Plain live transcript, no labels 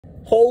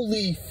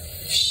Holy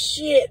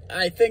shit,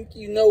 I think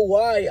you know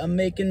why I'm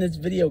making this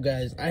video,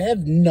 guys. I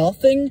have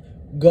nothing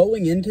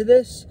going into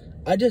this.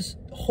 I just,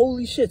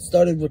 holy shit,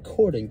 started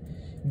recording.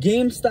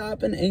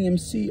 GameStop and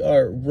AMC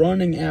are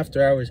running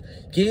after hours.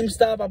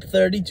 GameStop up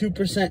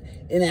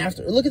 32% in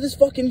after. Look at this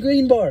fucking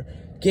green bar.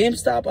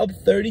 GameStop up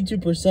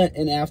 32%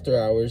 in after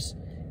hours.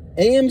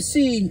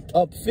 AMC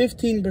up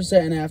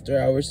 15% in after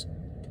hours.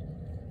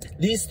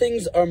 These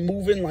things are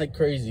moving like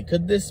crazy.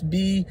 Could this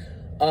be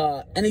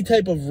any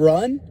type of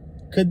run?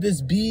 Could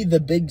this be the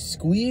big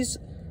squeeze?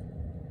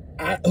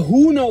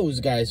 Who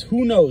knows, guys?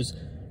 Who knows?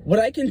 What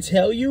I can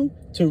tell you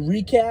to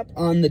recap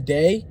on the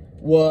day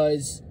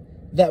was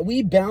that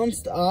we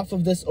bounced off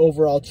of this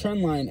overall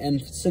trend line,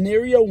 and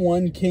scenario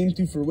one came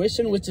to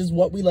fruition, which is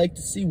what we like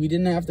to see. We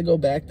didn't have to go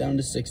back down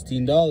to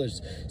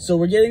 $16. So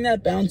we're getting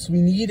that bounce we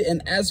need.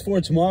 And as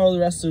for tomorrow, the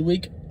rest of the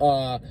week,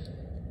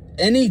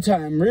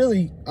 anytime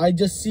really, I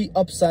just see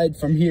upside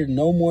from here,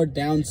 no more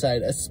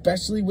downside,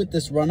 especially with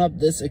this run up.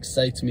 This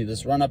excites me,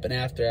 this run up in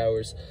after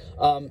hours.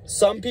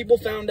 Some people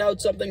found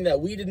out something that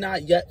we did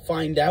not yet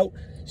find out.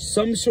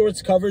 Some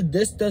shorts covered.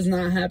 This does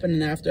not happen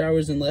in after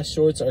hours unless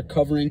shorts are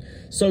covering.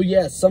 So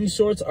yes, some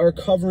shorts are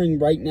covering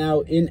right now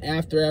in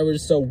after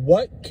hours. So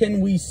what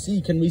can we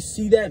see? Can we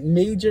see that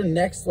major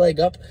next leg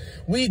up?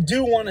 We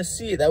do want to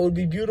see it. That would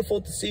be beautiful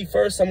to see.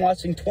 First, I'm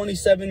watching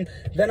 27.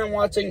 Then I'm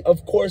watching,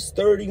 of course,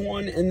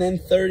 31 and then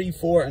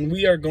 34. And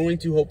we are going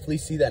to hopefully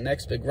see that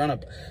next big run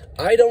up.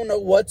 I don't know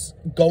what's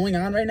going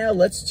on right now.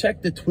 Let's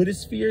check the Twitter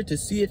sphere to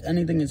see if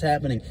anything is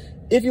happening.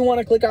 If you want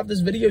to click off this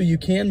video, you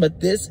can,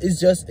 but this is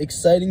just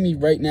exciting me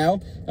right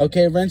now.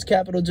 Okay, Wrench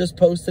Capital just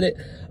posted it.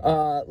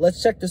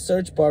 Let's check the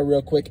search bar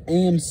real quick.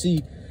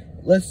 AMC.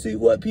 Let's see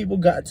what people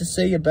got to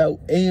say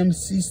about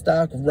AMC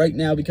stock right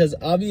now, because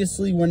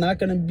obviously we're not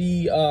going to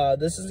be,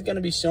 this is going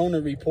to be shown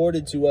or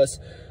reported to us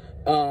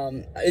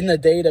in the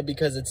data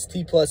because it's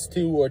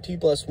T+2 or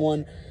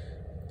T+1.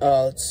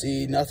 Let's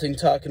see, nothing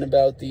talking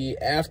about the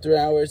after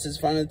hours. It's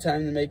finally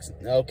time to make,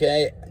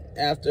 okay,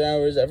 after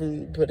hours,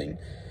 everyone putting...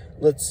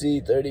 Let's see,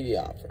 30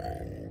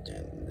 offering.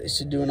 They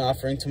should do an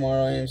offering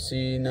tomorrow.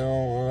 AMC,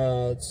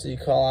 no. Let's see,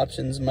 call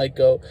options might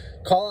go.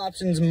 Call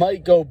options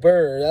might go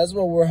burr. That's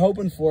what we're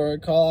hoping for.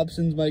 Call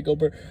options might go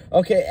burr.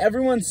 Okay,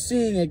 everyone's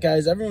seeing it,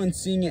 guys. Everyone's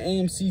seeing it.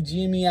 AMC,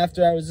 Gme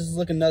after hours. This is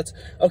looking nuts.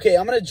 Okay,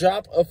 I'm gonna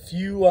drop a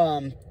few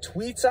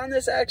tweets on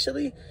this.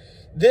 Actually,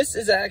 this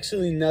is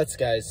actually nuts,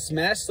 guys.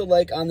 Smash the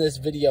like on this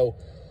video.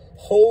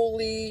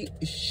 Holy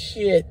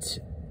shit!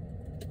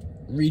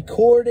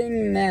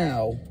 Recording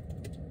now.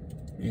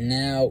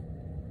 Now,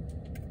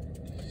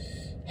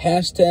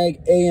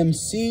 hashtag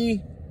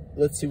AMC.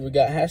 Let's see, we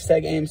got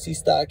hashtag AMC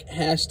stock,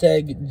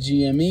 hashtag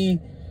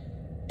GME,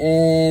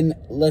 and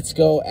let's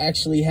go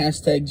actually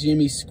hashtag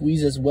GME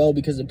squeeze as well,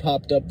 because it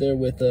popped up there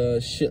with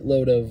a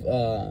shitload of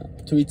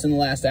tweets in the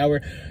last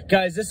hour.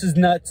 Guys, this is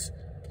nuts.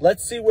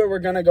 Let's see where we're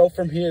gonna go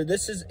from here.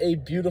 This is a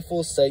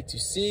beautiful sight to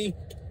see.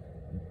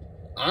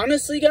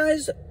 Honestly,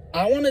 guys,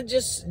 I want to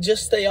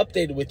just stay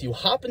updated with you.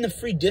 Hop in the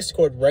free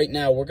Discord right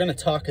now. We're going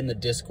to talk in the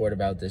Discord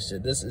about this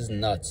shit. This is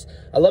nuts.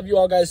 I love you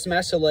all, guys.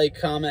 Smash a like,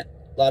 comment.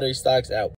 Lottery Stocks out.